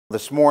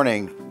This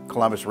morning,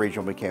 Columbus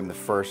Regional became the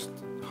first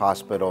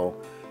hospital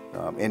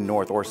in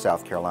North or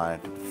South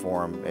Carolina to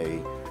perform a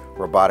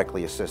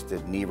robotically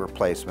assisted knee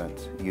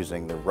replacement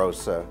using the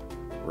ROSA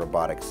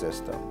robotic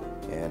system.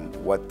 And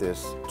what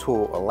this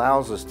tool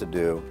allows us to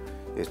do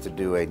is to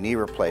do a knee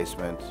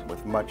replacement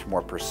with much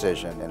more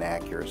precision and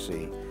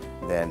accuracy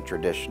than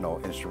traditional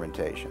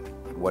instrumentation.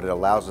 What it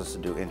allows us to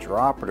do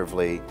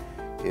intraoperatively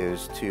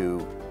is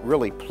to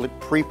really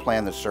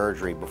pre-plan the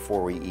surgery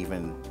before we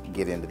even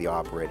get into the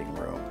operating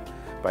room.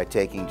 By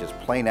taking just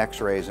plain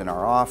x-rays in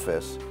our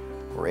office,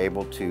 we're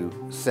able to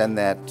send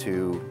that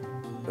to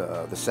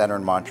the center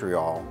in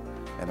Montreal,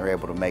 and they're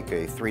able to make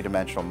a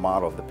three-dimensional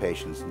model of the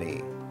patient's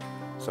knee.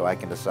 So I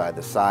can decide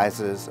the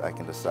sizes, I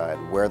can decide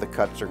where the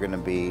cuts are going to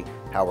be,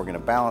 how we're going to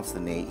balance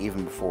the knee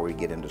even before we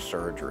get into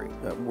surgery.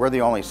 We're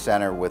the only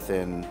center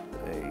within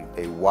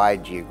a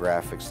wide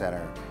geographic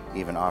center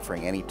even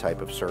offering any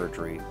type of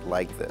surgery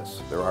like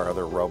this. There are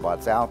other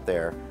robots out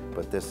there,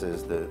 but this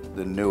is the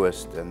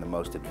newest and the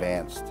most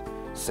advanced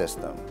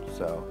system.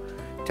 So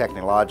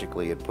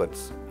technologically, it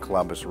puts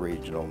Columbus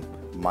Regional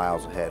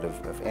miles ahead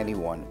of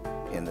anyone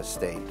in the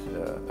state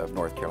of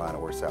North Carolina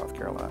or South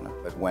Carolina.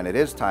 But when it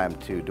is time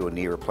to do a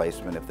knee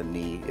replacement, if the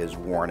knee is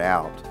worn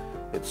out,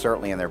 it's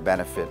certainly in their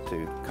benefit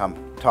to come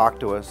talk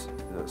to us,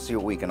 see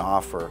what we can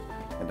offer,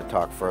 and to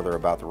talk further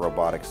about the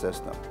robotic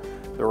system.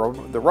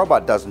 The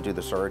robot doesn't do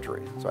the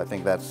surgery, so I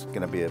think that's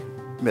going to be a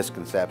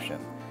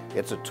misconception.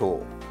 It's a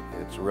tool.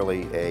 It's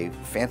really a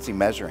fancy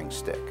measuring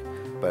stick,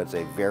 but it's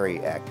a very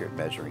accurate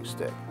measuring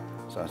stick.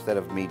 So instead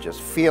of me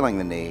just feeling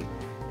the knee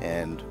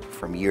and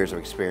from years of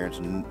experience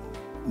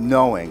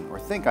knowing or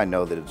think I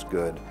know that it's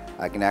good,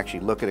 I can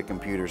actually look at a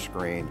computer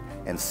screen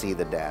and see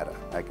the data.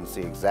 I can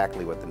see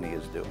exactly what the knee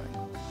is doing.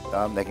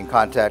 They can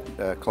contact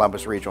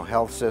Columbus Regional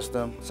Health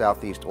System,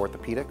 Southeast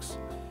Orthopedics,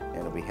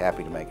 and I'll be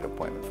happy to make an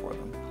appointment for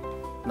them.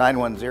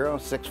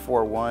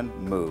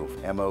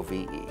 910-641-MOVE,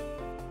 M-O-V-E.